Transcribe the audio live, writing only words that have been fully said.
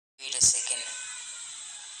Wait a second.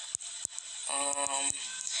 Um,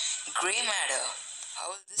 Gray matter. How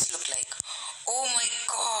will this look like? Oh my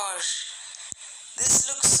gosh! This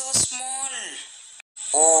looks so small.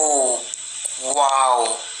 Oh,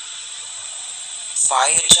 wow.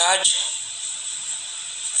 Fire charge?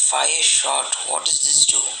 Fire shot. What does this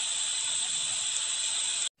do?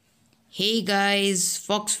 Hey guys,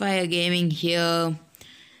 FOXFIRE Gaming here.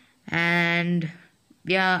 And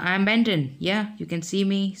yeah, I'm Benton. Yeah, you can see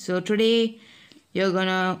me. So today you're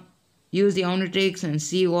gonna use the Omnitrix and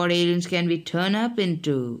see what aliens can we turn up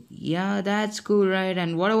into. Yeah, that's cool, right?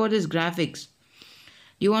 And what about this graphics?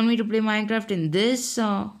 Do you want me to play Minecraft in this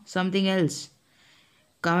or something else?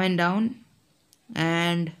 Comment down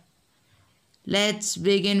and let's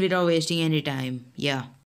begin without wasting any time. Yeah.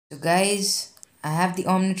 So guys, I have the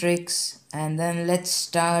Omnitrix and then let's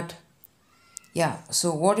start. Yeah,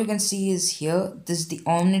 so what you can see is here, this is the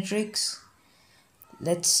Omnitrix.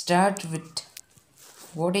 Let's start with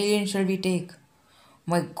what alien shall we take?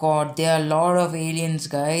 My god, there are a lot of aliens,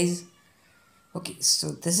 guys. Okay,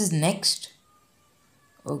 so this is next.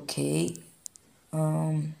 Okay.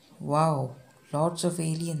 Wow, lots of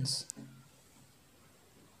aliens.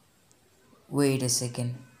 Wait a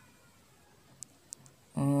second.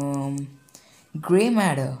 Gray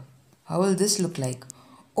matter. How will this look like?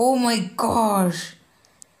 Oh my gosh,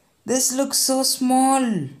 this looks so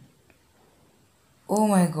small. Oh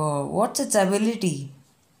my god, what's its ability?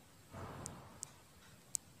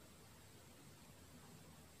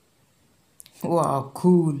 Wow,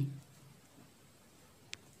 cool.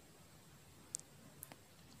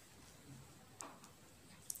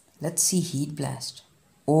 Let's see heat blast.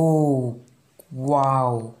 Oh,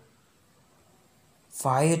 wow.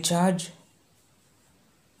 Fire charge?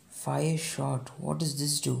 Fire shot. What does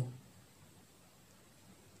this do?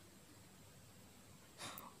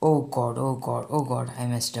 Oh god, oh god, oh god. I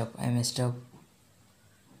messed up. I messed up.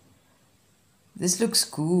 This looks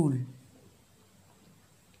cool.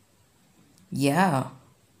 Yeah.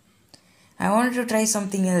 I wanted to try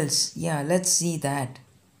something else. Yeah, let's see that.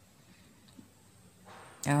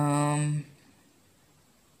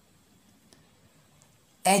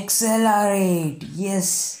 Accelerate.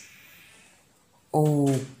 Yes.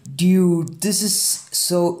 Oh, dude, this is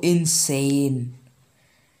so insane.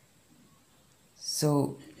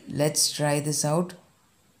 So, let's try this out.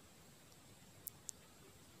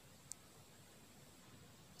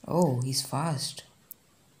 Oh, he's fast.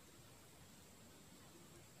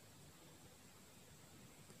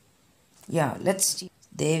 Yeah, let's see.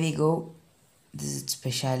 There we go. This is its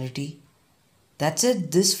speciality. That's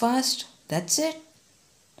it? This fast? That's it?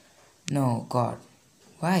 No, God.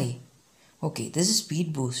 Why? Okay, this is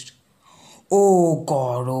speed boost. Oh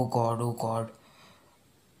God, oh God, oh God.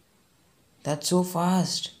 That's so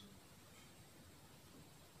fast.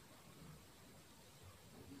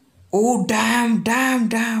 Oh damn, damn,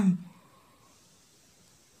 damn.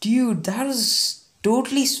 Dude, that was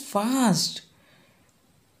totally fast.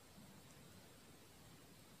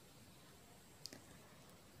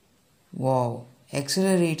 Wow,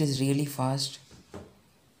 accelerate is really fast.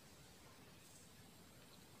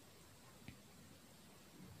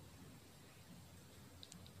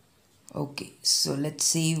 Okay, so let's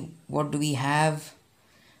see what do we have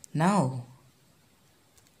now.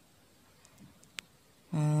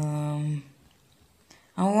 I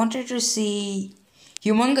wanted to see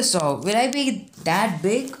Humongousaur. Will I be that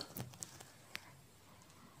big?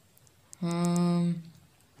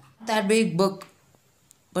 That big book,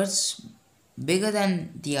 but it's bigger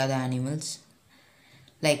than the other animals.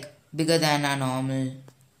 Like bigger than a normal.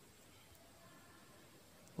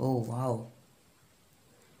 Oh wow.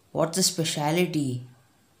 What's the speciality?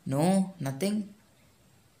 No, nothing?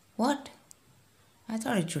 What? I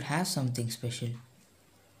thought it should have something special.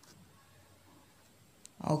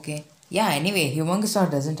 Okay. Yeah, anyway,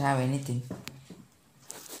 Humongousaur doesn't have anything.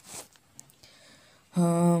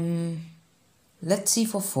 Let's see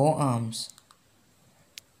for forearms.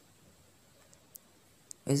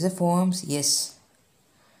 Is it forearms? Yes.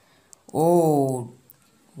 Oh,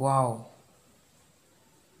 wow.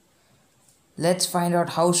 Let's find out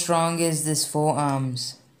how strong is this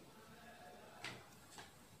forearms.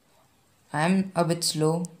 I'm a bit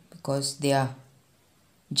slow because they are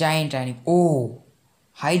giant animals. Oh,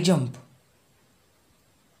 high jump.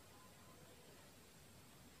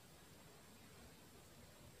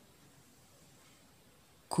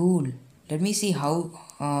 Cool. Let me see how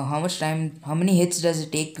much time, how many hits does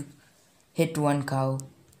it take to hit one cow?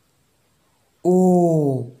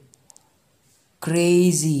 Oh,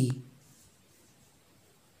 crazy.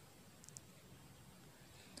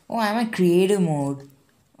 Oh, I'm in creative mode.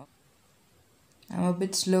 I'm a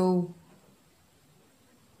bit slow.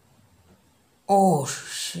 Oh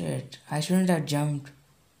shit, I shouldn't have jumped.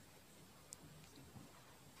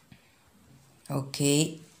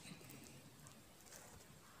 Okay.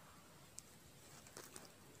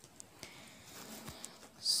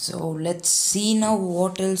 So let's see now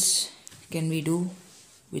what else can we do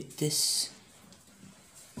with this.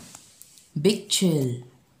 Big chill.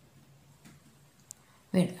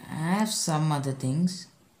 Wait, I have some other things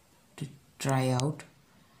to try out.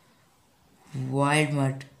 Wild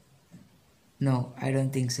mud. No, I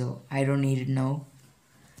don't think so. I don't need it now.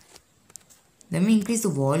 Let me increase the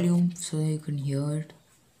volume so you can hear it.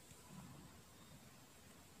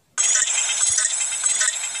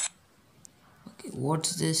 Okay,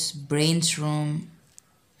 what's this? Brainstorm,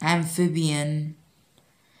 amphibian,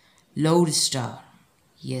 lodestar.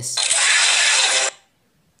 Yes.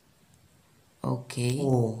 Okay.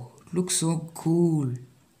 Oh, looks so cool.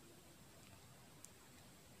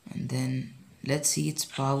 And then let's see its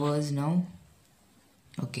powers now.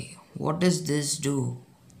 Okay, what does this do?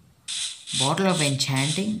 Bottle of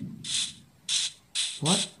enchanting?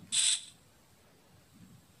 What?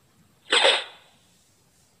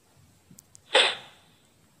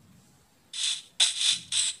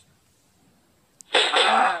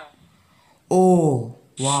 Oh,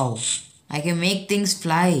 wow. I can make things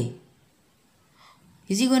fly.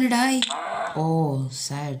 Is he gonna die? Oh,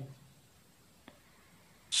 sad.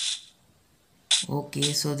 Okay,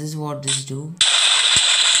 so this is what this do.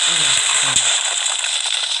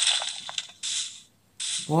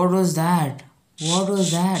 What was that? What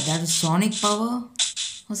was that? That is sonic power?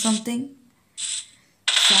 Or something?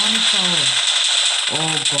 Sonic power.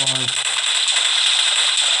 Oh god.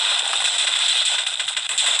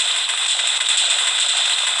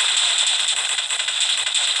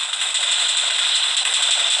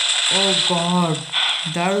 Oh god.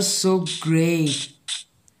 That was so great.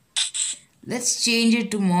 Let's change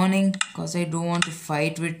it to morning because I don't want to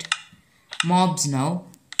fight with mobs now.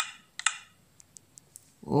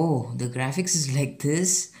 Oh, the graphics is like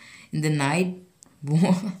this in the night.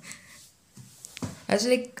 I was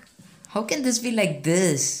like, how can this be like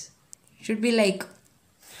this? Should be like.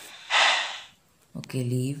 Okay,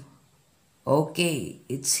 leave. Okay,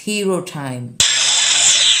 it's hero time.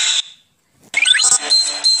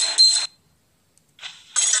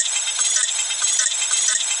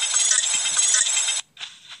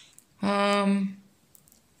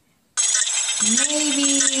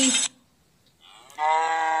 Maybe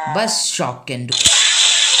bus shock can do it.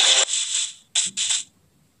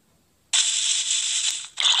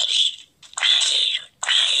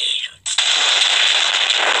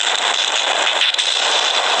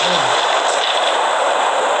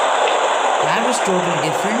 That was totally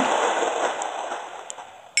different.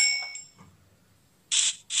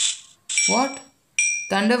 What?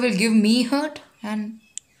 Thunder will give me hurt? And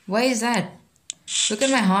why is that? Look at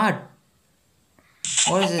my heart.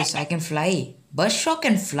 What is this? I can fly. Bus shock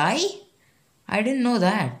can fly? I didn't know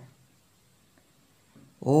that.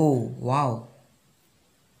 Oh, wow.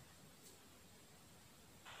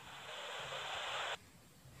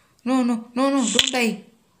 No, no, no, no, don't die.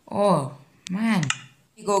 Oh, man.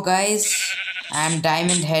 Here you go, guys. I'm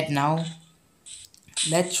Diamond Head now.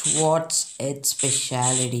 Let's watch its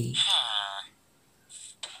speciality.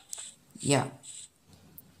 Yeah.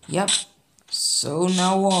 Yep. So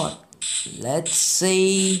now what? Let's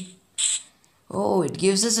see. Oh, it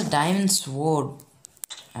gives us a diamond sword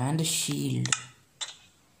and a shield.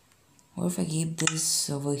 What if I keep this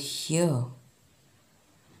over here?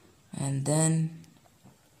 And then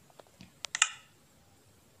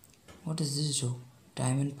what does this do?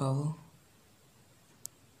 Diamond power.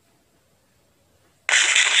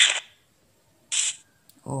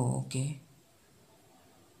 Oh, okay.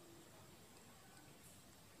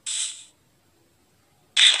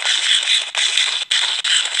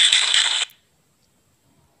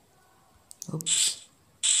 Oops.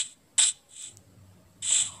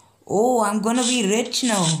 Oh, I'm gonna be rich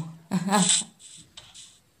now.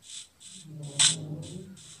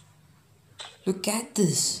 Look at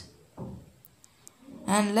this.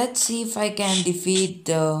 And let's see if I can defeat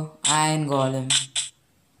the Iron Golem,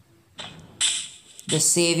 the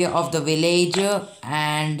savior of the villager.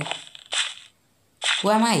 And who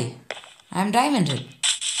am I? I'm Diamond Head.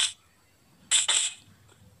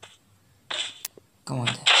 Come on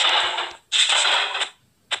then.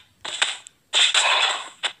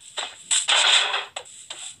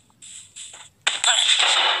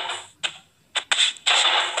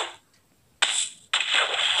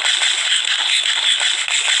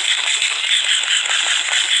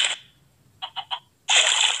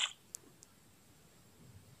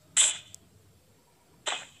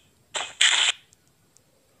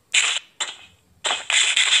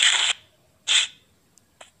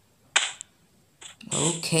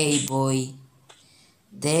 Okay, boy.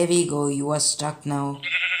 There we go. You are stuck now.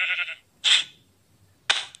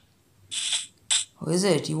 How is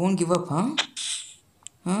it? You won't give up, huh?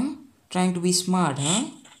 Huh? Trying to be smart, huh?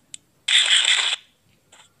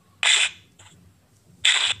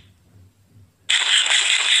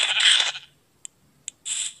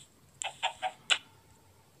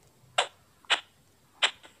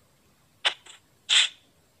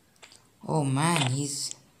 Oh man,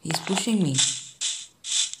 he's pushing me.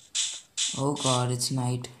 Oh god, it's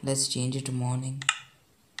night. Let's change it to morning.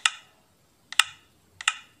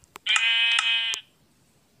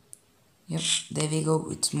 Yep, there we go.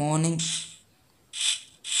 It's morning.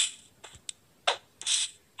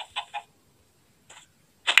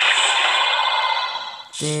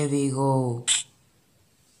 There we go.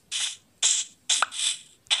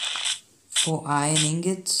 4 iron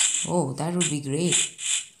ingots. Oh, that would be great.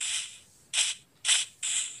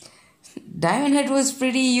 Diamond head was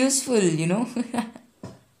pretty useful, you know.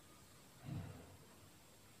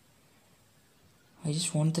 I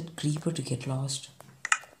just want that creeper to get lost.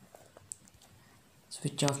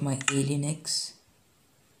 Switch off my alien X.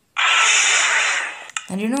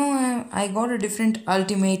 And you know, I got a different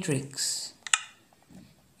ultimatrix.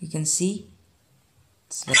 You can see.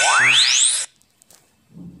 It's like this.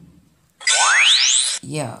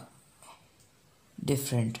 Yeah.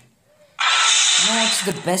 Different. You know what's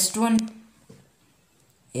the best one?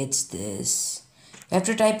 It's this. You have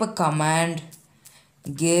to type a command.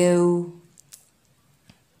 Give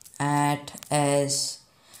at s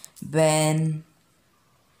ben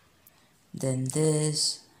then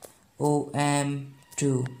this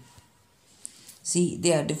om2. See,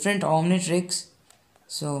 they are different omnitrix,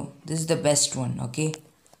 so this is the best one. Okay,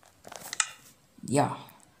 yeah,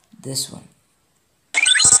 this one.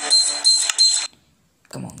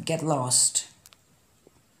 Come on, get lost.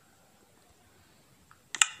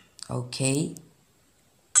 Okay,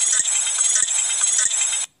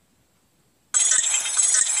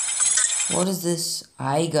 what is this?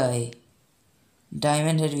 Eye guy.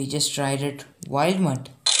 Diamond head, we just tried it. Wild mud.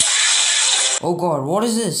 Oh god, what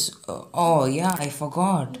is this? Oh yeah, I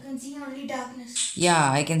forgot. You can see only darkness.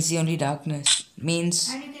 Yeah, I can see only darkness. Means.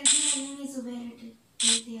 And you can see enemies where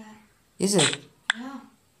they are. Is it? Yeah.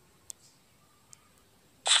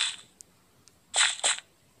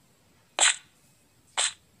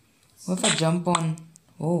 What if I jump on?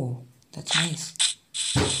 Oh, that's nice.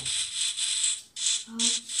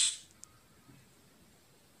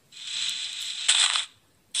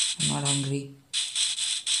 I'm not hungry.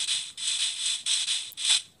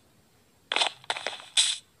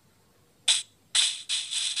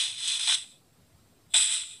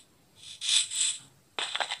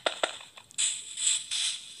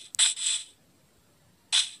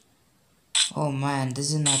 Oh man, this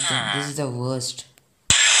is nothing. This is the worst.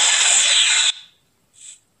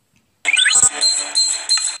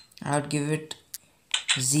 I would give it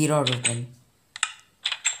 0 out of 10.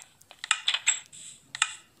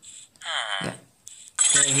 Yeah,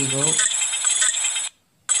 there we go.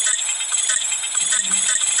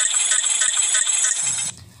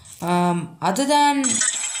 Other than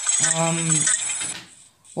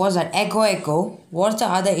what's that? Echo? What's the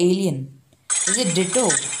other alien? Is it Ditto?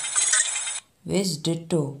 Where's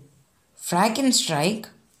Ditto? Frankenstrike?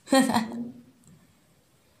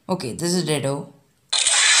 Okay, this is Ditto.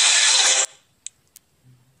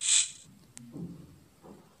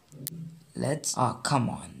 Let's. Oh, come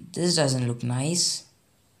on. This doesn't look nice.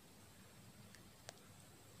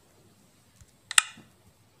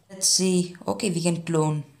 Let's see. Okay, we can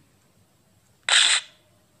clone.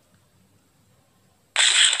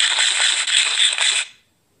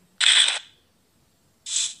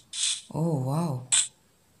 Oh, wow.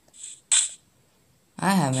 I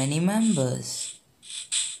have many members.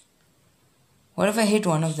 What if I hit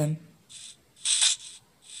one of them?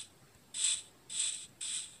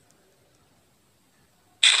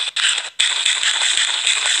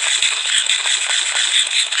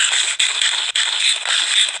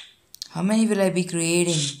 How many will I be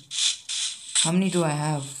creating? How many do I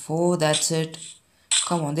have? 4, that's it.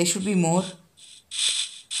 Come on, there should be more.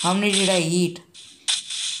 How many did I eat?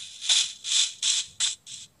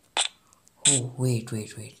 Oh, wait.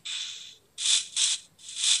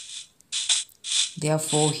 There are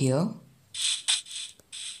 4 here.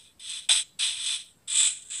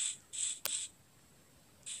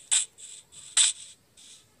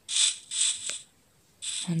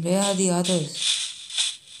 And where are the others?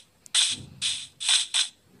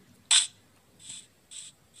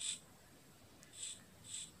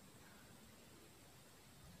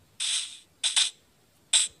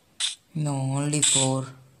 No, only 4.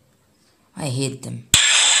 I hate them.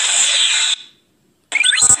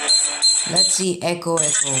 Let's see. Echo,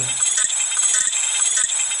 echo.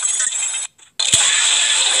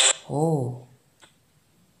 Oh.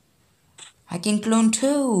 I can clone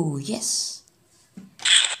too. Yes.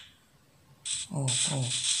 Oh, oh.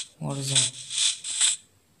 What is that?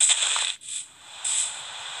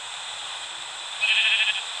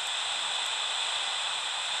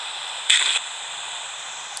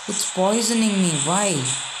 It's poisoning me. Why?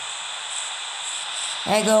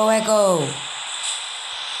 Echo, echo.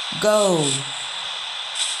 Go.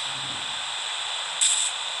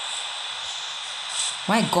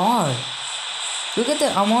 My god. Look at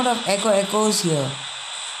the amount of echoes here.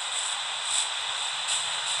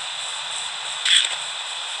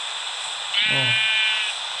 Oh.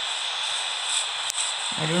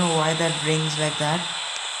 I don't know why that rings like that.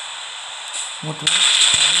 What was?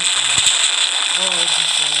 Oh, it's the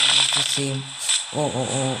same. It's the same. Oh, oh,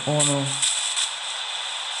 oh, oh no.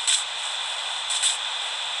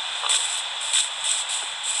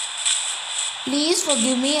 Please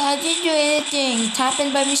forgive me. I didn't do anything. It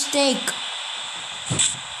happened by mistake.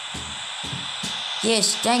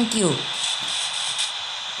 Yes, thank you.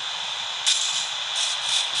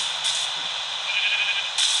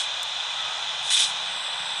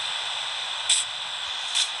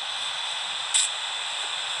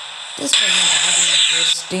 This wasn't that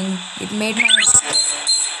interesting. It made my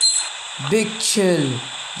big chill.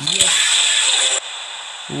 Yes.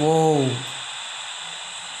 Whoa.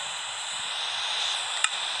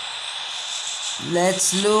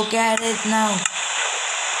 Let's look at it now.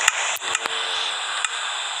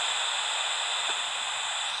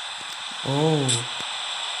 Oh.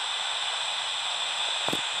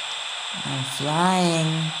 I'm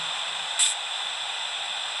flying.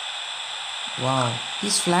 Wow,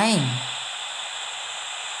 he's flying.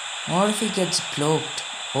 What if he gets cloaked?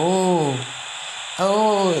 Oh.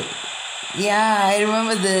 Oh. Yeah, I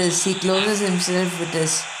remember this. He closes himself with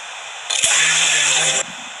this.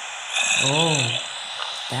 Oh.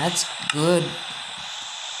 That's good.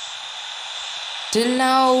 Till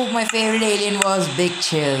now, my favorite alien was Big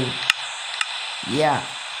Chill. Yeah.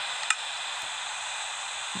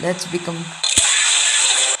 Let's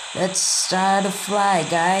start to fly,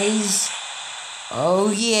 guys.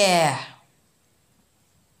 Oh yeah.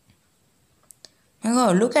 My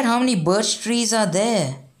god, look at how many birch trees are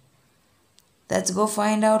there. Let's go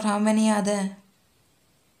find out how many are there.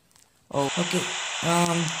 Oh, okay.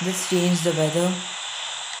 Let's change the weather.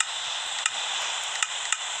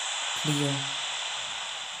 Clear.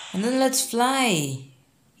 And then let's fly.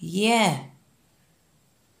 Yeah.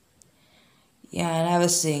 Yeah, and I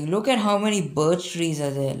was saying, look at how many birch trees are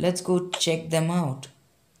there. Let's go check them out.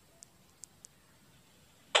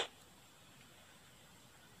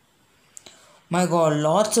 My god,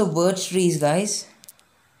 lots of birch trees, guys.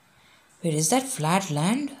 Wait, is that flat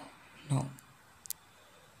land? No.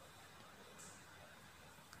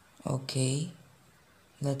 Okay.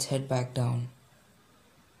 Let's head back down.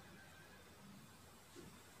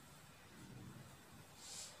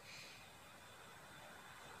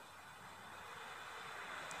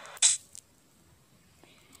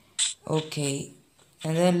 Okay.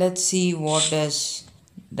 And then let's see what does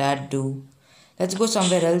that do. Let's go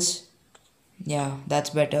somewhere else. Yeah,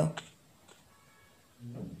 that's better.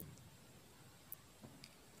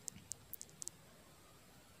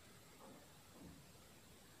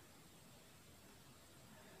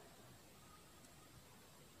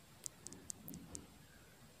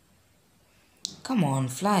 Come on,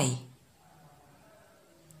 fly.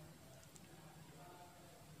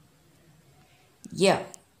 Yeah,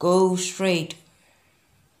 go straight.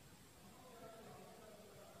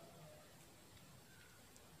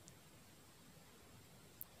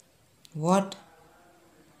 What?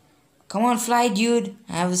 Come on, fly, dude.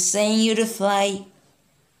 I was saying you to fly.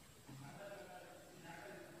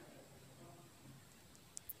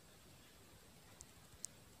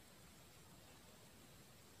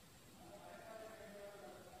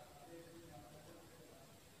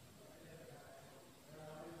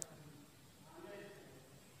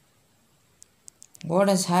 What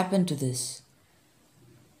has happened to this?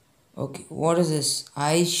 Okay, what is this?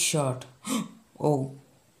 Ice shot. Oh,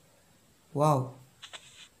 wow.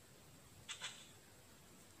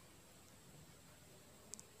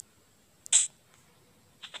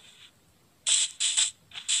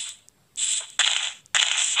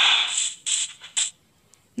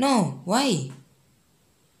 No, why?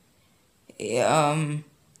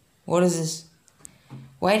 What is this?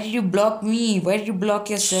 Why did you block me? Why did you block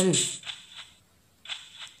yourself?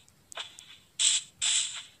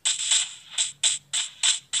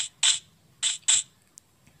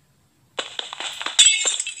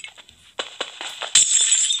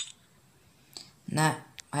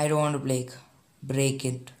 don't want to break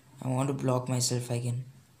it. I want to block myself again.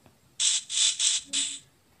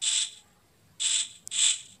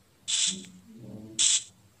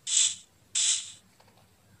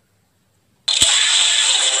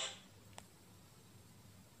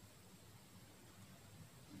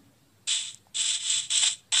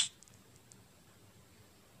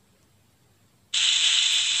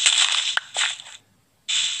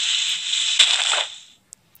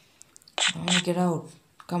 I want to get out.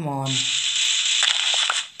 Come on.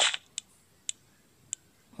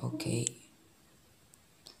 Okay.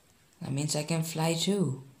 That means I can fly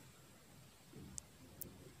too.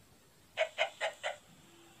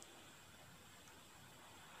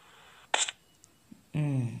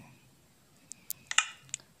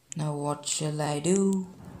 Now what shall I do?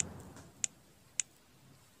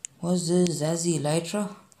 What's this? That's the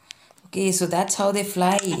elytra? Okay, so that's how they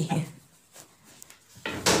fly.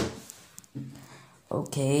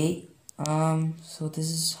 Okay. So this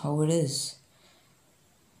is how it is.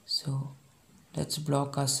 So let's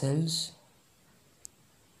block ourselves.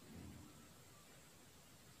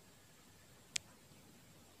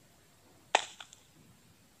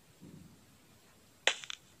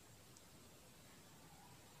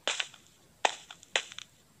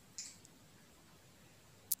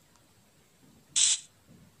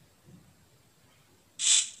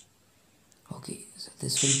 Okay, so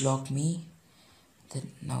this will block me.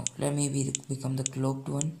 Then now let me become the cloaked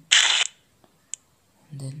one.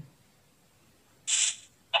 And then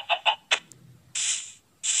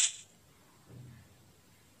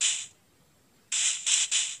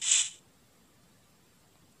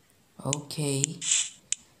okay.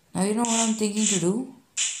 Now you know what I'm thinking to do?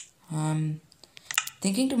 I'm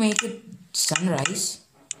thinking to make it sunrise.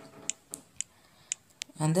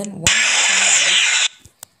 And then once it's sunrise,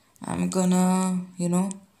 I'm gonna,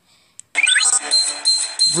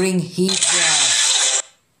 bring heat blast.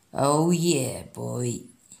 Oh yeah, boy.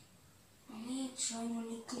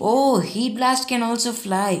 Oh, heat blast can also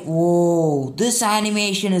fly. Whoa, this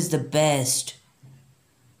animation is the best.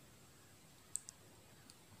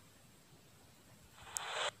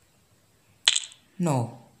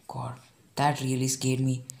 No, God, that really scared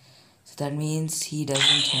me. So that means he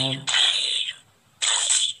doesn't have...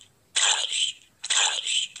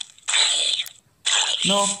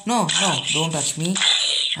 No, don't touch me.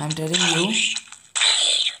 I'm telling you.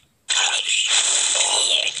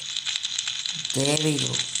 There we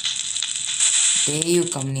go. There you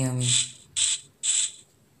come near me.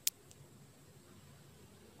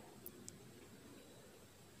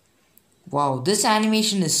 Wow, this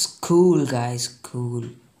animation is cool, guys. Cool.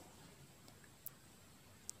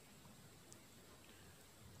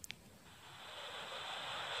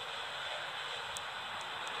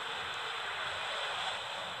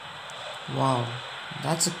 Wow,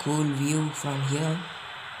 that's a cool view from here.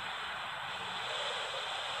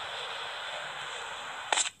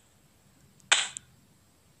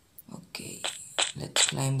 Okay, let's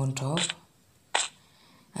climb on top.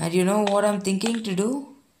 And you know what I'm thinking to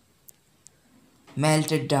do?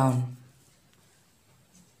 Melt it down.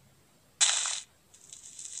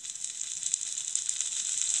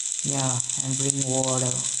 Yeah, and bring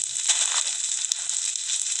water.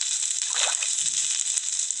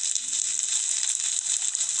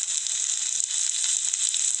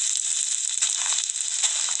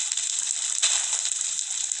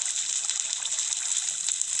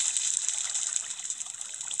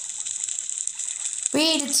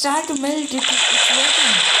 Wait, it started to melt. It's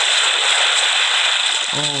working.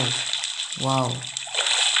 Oh, wow.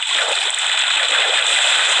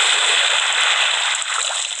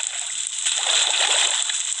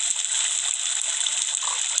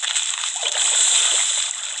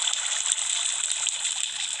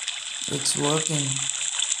 It's working.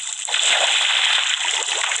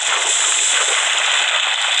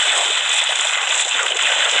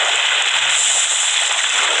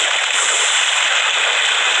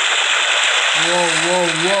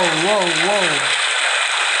 Whoa.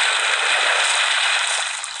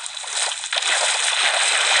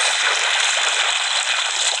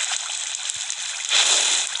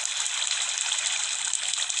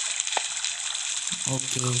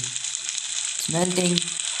 Okay, it's melting.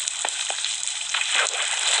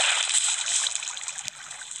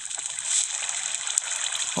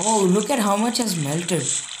 Oh, look at how much has melted.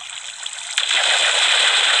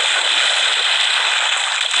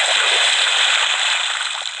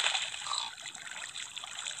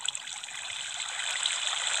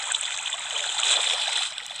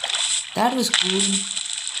 That was cool.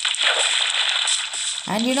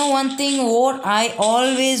 And you know one thing what I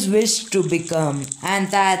always wish to become,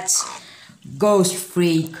 and that's Ghost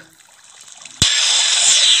freak.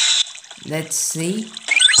 Let's see.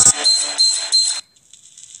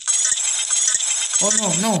 Oh no,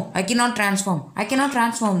 no, I cannot transform. I cannot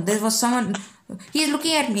transform. There was someone. He is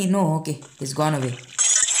looking at me. No, okay, he's gone away.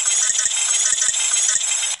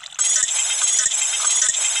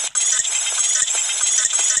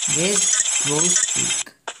 Where's Ghost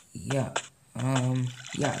Freak? Yeah.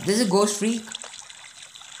 Yeah, this is Ghost Freak.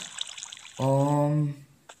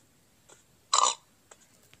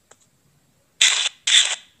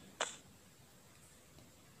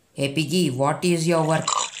 Hey Piggy, what is your work?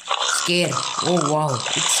 Scare. Oh wow,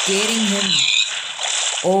 it's scaring him.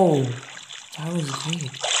 Oh, that was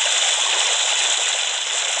great.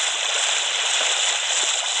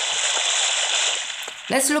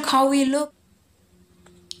 Let's look how we look.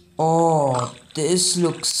 Oh, this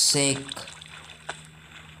looks sick.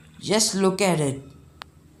 Just look at it.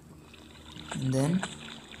 And then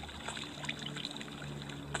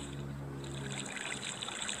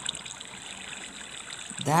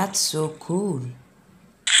that's so cool.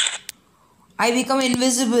 I become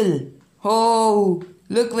invisible. Oh,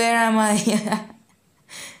 look, where am I?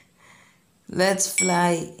 Let's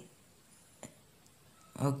fly.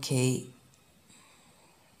 Okay.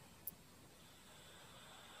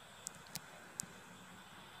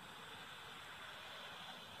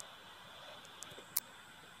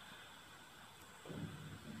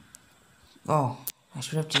 Oh, I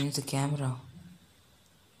should have changed the camera.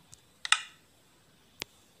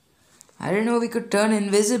 I didn't know we could turn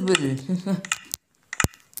invisible.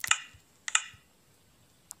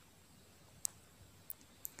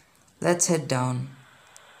 Let's head down.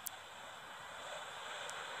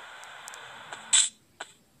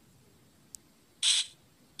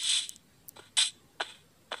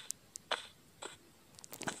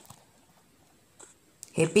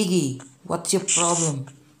 Hey Piggy, what's your problem?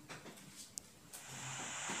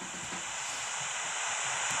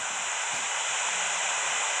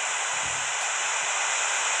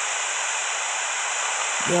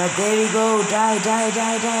 Yeah, there we go. Die, die,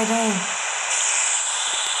 die, die, die.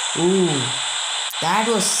 Ooh, that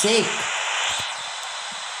was sick.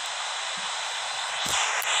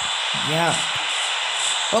 Yeah.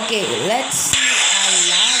 Okay, let's see our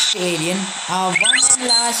last alien. Our one and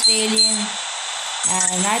last alien.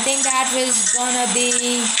 And I think that was gonna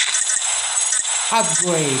be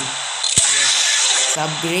upgrade. Yes,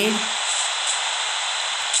 upgrade.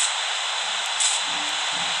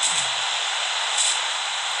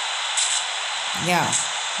 Yeah,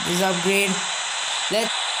 this upgrade.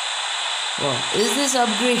 Let's. Oh, is this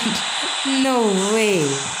upgrade? No way.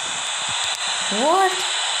 What?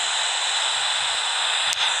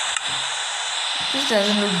 This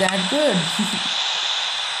doesn't look that good.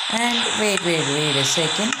 And wait a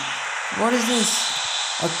second. What is this?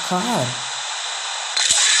 A car.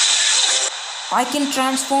 I can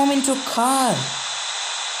transform into a car.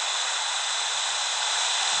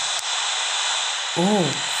 Oh,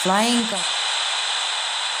 flying car.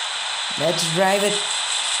 Let's drive it.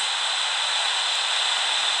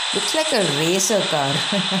 Looks like a racer car.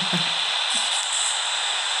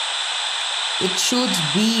 It shoots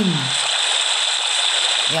beam.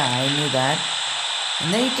 Yeah, I knew that.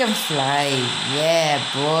 And then you can fly. Yeah,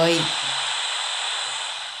 boy.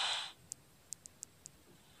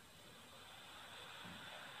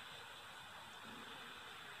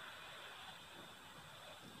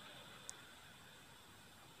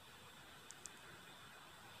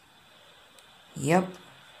 Yep.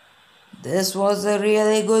 This was a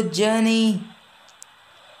really good journey.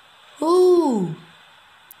 Ooh.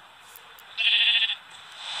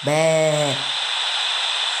 Bear.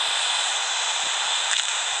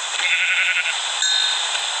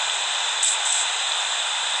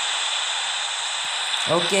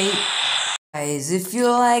 Okay. Guys, if you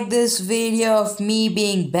like this video of me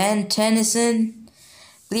being Ben Tennyson,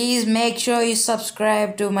 please make sure you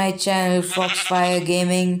subscribe to my channel FOXFIRE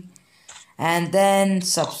Gaming. And then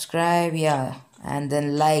subscribe, yeah. And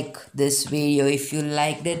then like this video if you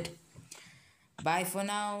liked it. Bye for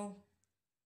now.